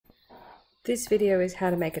This video is how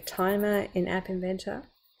to make a timer in Appinventor.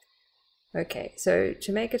 Okay, so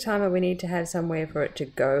to make a timer we need to have somewhere for it to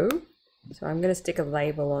go. So I'm going to stick a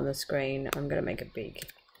label on the screen. I'm going to make it big.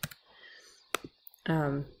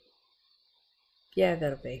 Yeah,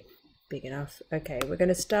 that'll be big enough. Okay, we're going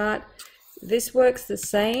to start. This works the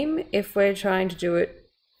same if we're trying to do it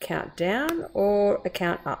count down or a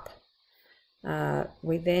count up.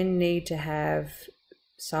 We then need to have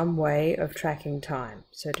some way of tracking time.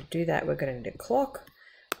 So to do that, we're going to need a clock.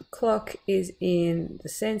 Clock is in the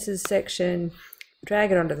sensors section.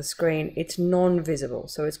 Drag it onto the screen. It's non-visible,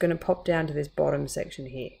 so it's going to pop down to this bottom section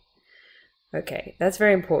here. Okay, that's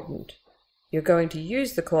very important. You're going to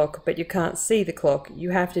use the clock, but you can't see the clock.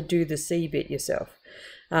 You have to do the see bit yourself.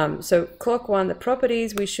 So clock 1, the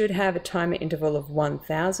properties, we should have a timer interval of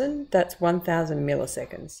 1000. That's 1000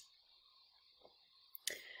 milliseconds.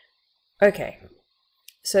 Okay.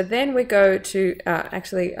 So then we go to,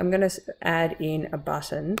 actually I'm going to add in a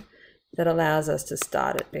button that allows us to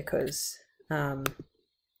start it, because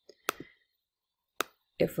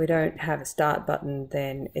if we don't have a start button,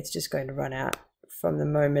 then it's just going to run out from the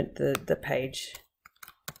moment the page,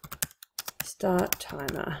 start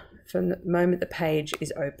timer, from the moment the page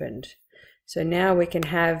is opened. So now we can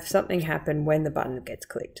have something happen when the button gets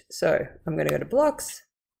clicked. So I'm going to go to blocks.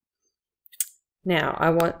 Now I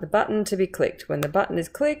want the button to be clicked. When the button is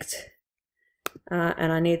clicked,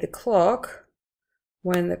 and I need the clock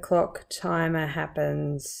when the clock timer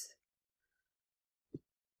happens.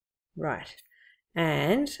 Right.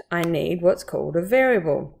 And I need what's called a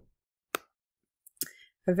variable.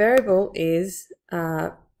 A variable is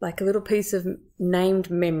like a little piece of named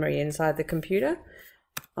memory inside the computer.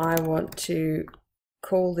 I want to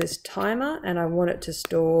call this timer and I want it to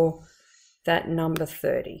store that number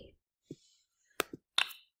 30.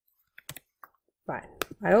 Right.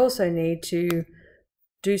 I also need to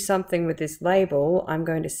do something with this label. I'm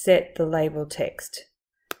going to set the label text.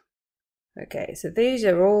 Okay, so these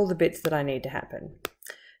are all the bits that I need to happen.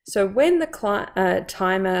 So when the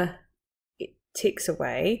timer ticks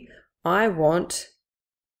away, I want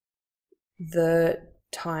the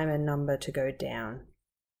timer number to go down.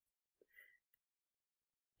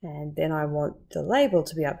 And then I want the label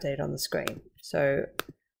to be updated on the screen. So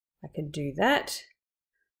I can do that.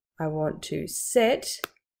 I want to set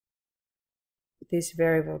this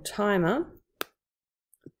variable timer,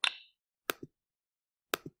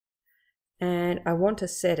 and I want to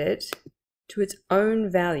set it to its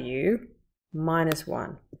own value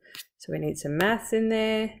 -1. So we need some maths in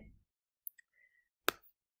there,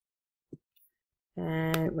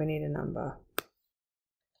 and we need a number.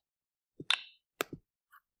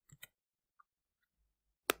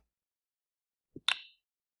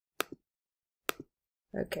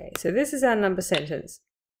 Okay, so this is our number sentence.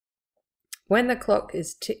 When the clock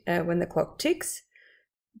is ticks,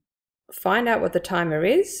 find out what the timer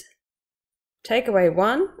is, take away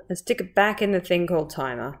 1 and stick it back in the thing called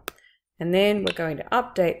timer. And then we're going to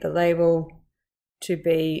update the label to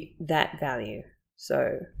be that value.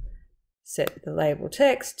 So set the label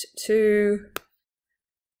text to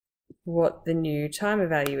what the new timer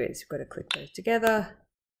value is. We've got to click those together,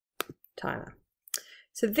 timer.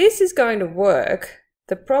 So this is going to work.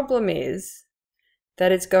 The problem is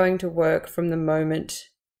that it's going to work from the moment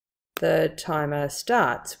the timer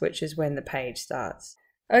starts, which is when the page starts.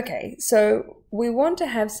 Okay, so we want to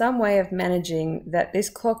have some way of managing that this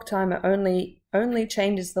clock timer only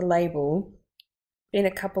changes the label in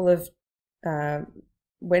a couple of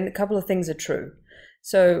when a couple of things are true.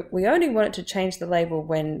 So we only want it to change the label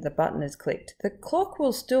when the button is clicked. The clock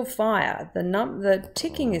will still fire. The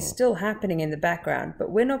ticking is still happening in the background,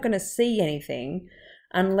 but we're not going to see anything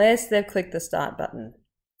unless they've clicked the start button.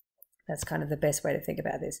 That's kind of the best way to think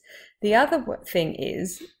about this. The other thing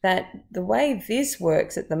is that the way this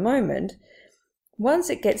works at the moment, once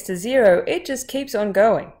it gets to 0, it just keeps on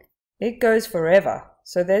going. It goes forever.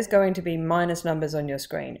 So there's going to be minus numbers on your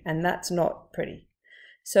screen, and that's not pretty.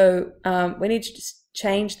 So we need to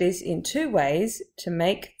change this in 2 ways to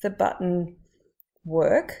make the button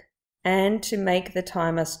work and to make the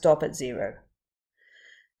timer stop at 0.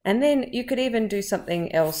 And then you could even do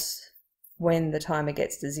something else when the timer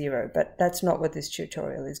gets to 0, but that's not what this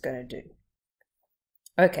tutorial is going to do.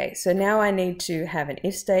 Okay, so now I need to have an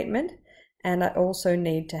if statement, and I also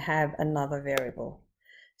need to have another variable.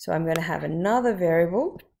 So I'm going to have another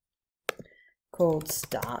variable called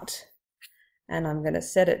start, and I'm going to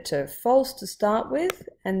set it to false to start with,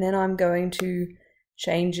 and then I'm going to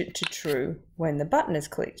change it to true when the button is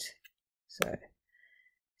clicked. So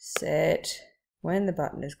set when the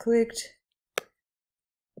button is clicked,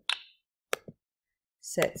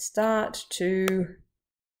 set start to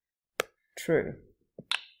true.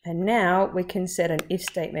 And now we can set an if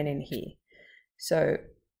statement in here. So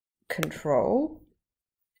control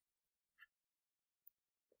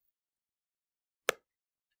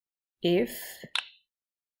if,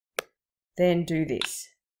 then do this.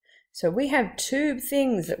 So we have two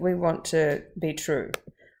things that we want to be true.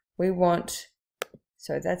 We want,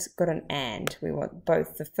 so that's got an and. We want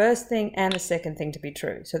both the first thing and the second thing to be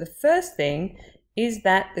true. So the first thing is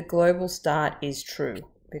that the global start is true,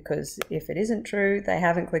 because if it isn't true, they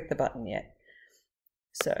haven't clicked the button yet.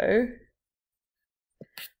 So I'm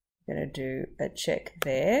going to do a check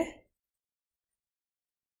there.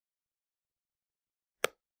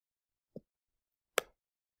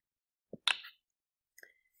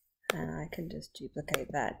 And I can just duplicate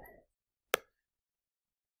that.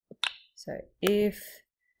 So if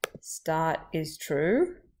start is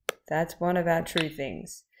true, that's one of our true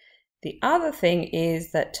things. The other thing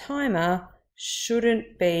is that timer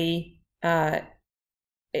shouldn't be,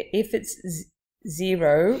 if it's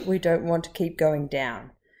 0, we don't want to keep going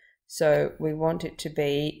down. So we want it to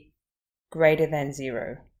be greater than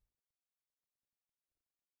 0.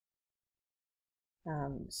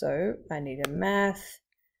 So I need a math.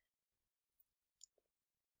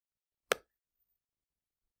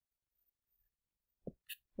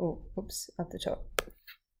 Oh, oops, up the top.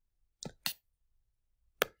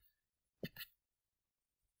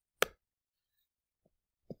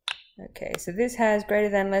 Okay, so this has greater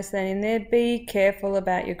than, less than in there. Be careful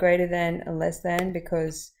about your greater than and less than,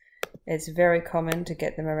 because it's very common to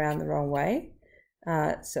get them around the wrong way.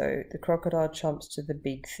 So the crocodile chomps to the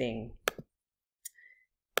big thing.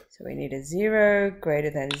 So we need a 0, greater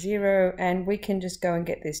than 0, and we can just go and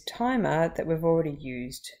get this timer that we've already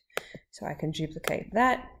used. So I can duplicate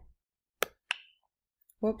that.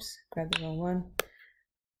 Whoops, grab the wrong one.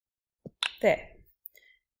 There.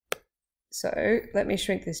 So let me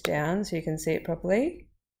shrink this down so you can see it properly.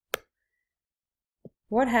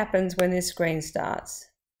 What happens when this screen starts?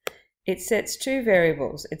 It sets two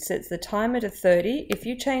variables. It sets the timer to 30. If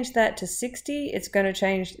you change that to 60, it's going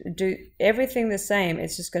to do everything the same.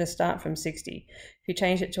 It's just going to start from 60. If you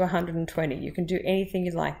change it to 120, you can do anything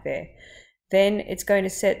you like there. Then it's going to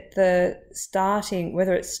set the starting,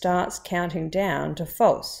 whether it starts counting down, to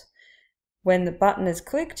false. When the button is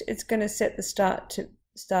clicked, it's going to set the start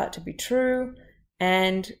to be true,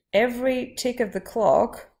 and every tick of the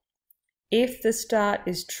clock, if the start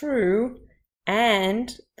is true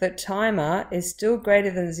and the timer is still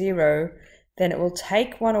greater than 0, then it will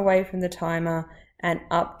take one away from the timer and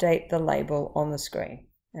update the label on the screen.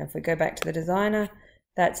 And if we go back to the designer,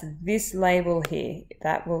 that's this label here.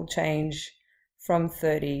 That will change from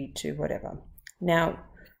 30 to whatever. Now,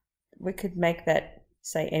 we could make that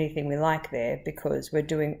say anything we like there, because we're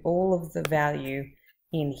doing all of the value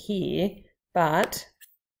in here, but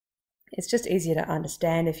it's just easier to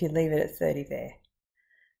understand if you leave it at 30 there.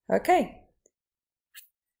 Okay,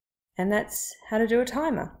 and that's how to do a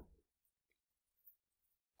timer.